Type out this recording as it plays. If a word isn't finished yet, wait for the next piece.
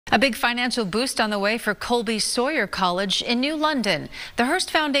A big financial boost on the way for Colby-Sawyer College in New London. The Hearst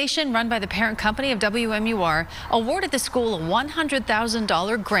Foundation, run by the parent company of WMUR, awarded the school a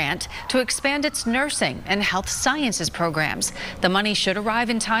 $100,000 grant to expand its nursing and health sciences programs. The money should arrive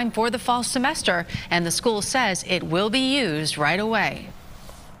in time for the fall semester, and the school says it will be used right away.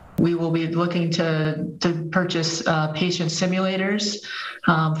 We will be looking to purchase patient simulators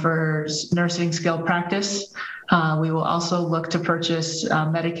for nursing skill practice. We will also look to purchase a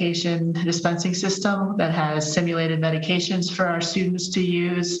medication dispensing system that has simulated medications for our students to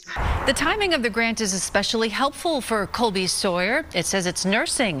use. The timing of the grant is especially helpful for Colby-Sawyer. It says its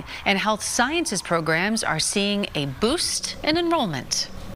nursing and health sciences programs are seeing a boost in enrollment.